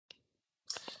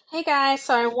Hey guys,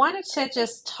 so I wanted to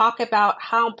just talk about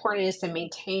how important it is to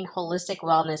maintain holistic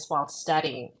wellness while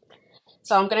studying.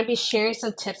 So I'm going to be sharing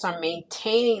some tips on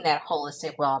maintaining that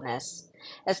holistic wellness.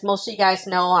 As most of you guys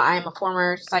know, I'm a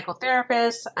former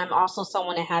psychotherapist. I'm also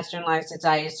someone that has generalized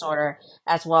anxiety disorder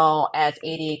as well as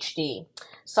ADHD.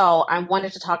 So I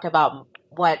wanted to talk about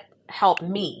what helped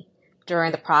me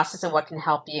during the process and what can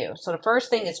help you. So the first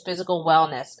thing is physical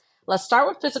wellness. Let's start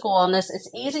with physical wellness. It's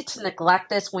easy to neglect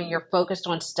this when you're focused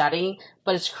on studying,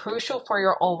 but it's crucial for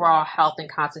your overall health and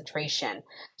concentration.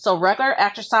 So regular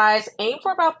exercise, aim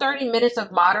for about 30 minutes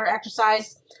of moderate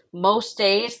exercise most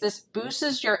days. This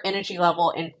boosts your energy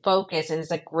level and focus and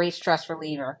is a great stress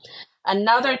reliever.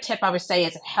 Another tip I would say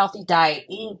is a healthy diet.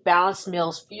 Eating balanced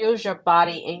meals fuels your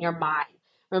body and your mind.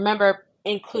 Remember,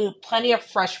 include plenty of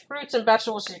fresh fruits and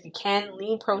vegetables if you can,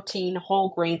 lean protein, whole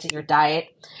grains in your diet.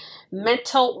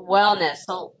 Mental wellness.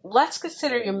 So let's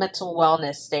consider your mental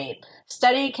wellness state.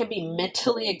 Studying can be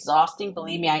mentally exhausting,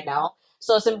 believe me, I know.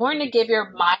 So it's important to give your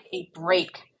mind a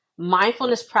break.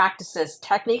 Mindfulness practices,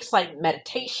 techniques like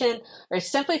meditation, or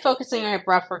simply focusing on your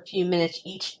breath for a few minutes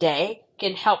each day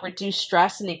can help reduce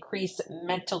stress and increase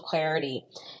mental clarity.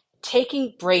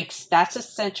 Taking breaks, that's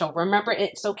essential. Remember,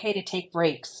 it's okay to take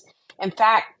breaks. In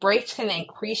fact, breaks can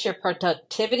increase your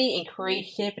productivity and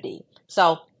creativity.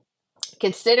 So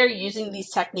consider using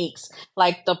these techniques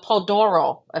like the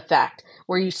Pomodoro effect,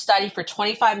 where you study for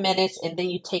 25 minutes and then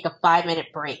you take a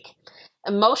 5-minute break.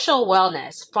 Emotional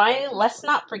wellness. Finally, let's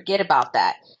not forget about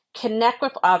that. Connect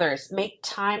with others. Make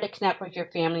time to connect with your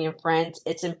family and friends.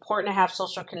 It's important to have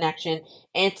social connection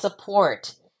and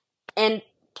support. And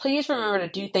please remember to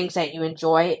do things that you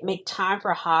enjoy. Make time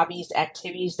for hobbies,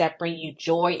 activities that bring you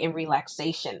joy and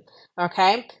relaxation.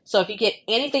 Okay? So if you get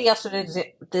anything else from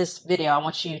this video, I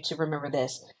want you to remember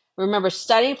this. Remember,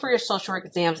 studying for your social work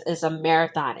exams is a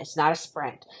marathon. It's not a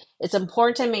sprint. It's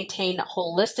important to maintain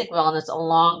holistic wellness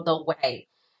along the way.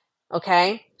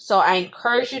 Okay? So I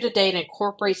encourage you today to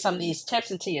incorporate some of these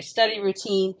tips into your study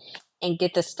routine and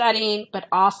get the studying, but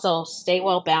also stay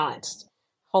well balanced.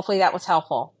 Hopefully that was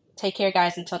helpful. Take care,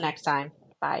 guys. Until next time.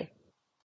 Bye.